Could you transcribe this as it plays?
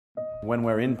When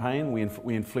we're in pain,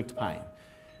 we inflict pain.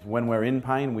 When we're in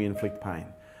pain, we inflict pain.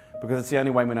 Because it's the only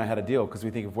way we know how to deal, because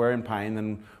we think if we're in pain,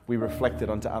 then we reflect it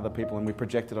onto other people and we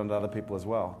project it onto other people as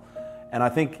well. And I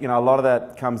think, a lot of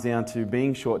that comes down to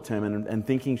being short-term and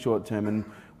thinking short-term. And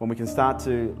when we can start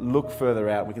to look further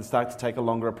out, we can start to take a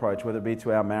longer approach, whether it be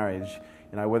to our marriage,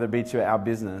 whether it be to our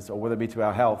business, or whether it be to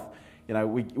our health.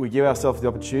 We give ourselves the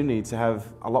opportunity to have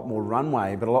a lot more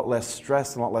runway, but a lot less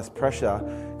stress and a lot less pressure,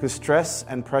 because stress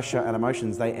and pressure and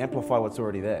emotions, they amplify what's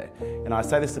already there. And I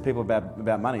say this to people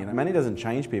about money. Money doesn't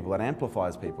change people, it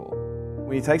amplifies people.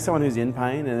 When you take someone who's in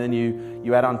pain and then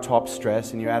you add on top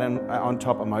stress and you add on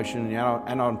top emotion and you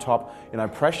add on top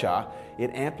pressure,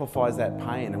 it amplifies that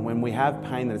pain. And when we have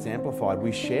pain that's amplified,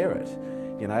 we share it.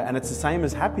 And it's the same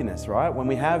as happiness, right? When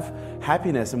we have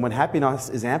happiness and when happiness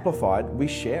is amplified, we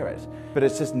share it. But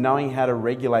it's just knowing how to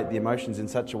regulate the emotions in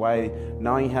such a way,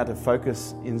 knowing how to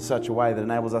focus in such a way that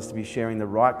enables us to be sharing the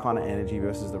right kind of energy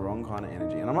versus the wrong kind of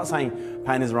energy. And I'm not saying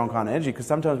pain is the wrong kind of energy, because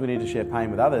sometimes we need to share pain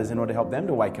with others in order to help them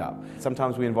to wake up.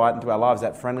 Sometimes we invite into our lives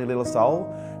that friendly little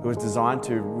soul who is designed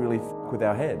to really f with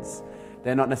our heads.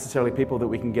 They're not necessarily people that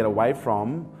we can get away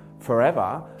from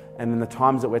forever. And in the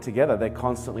times that we're together, they're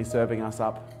constantly serving us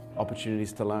up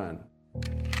opportunities to learn.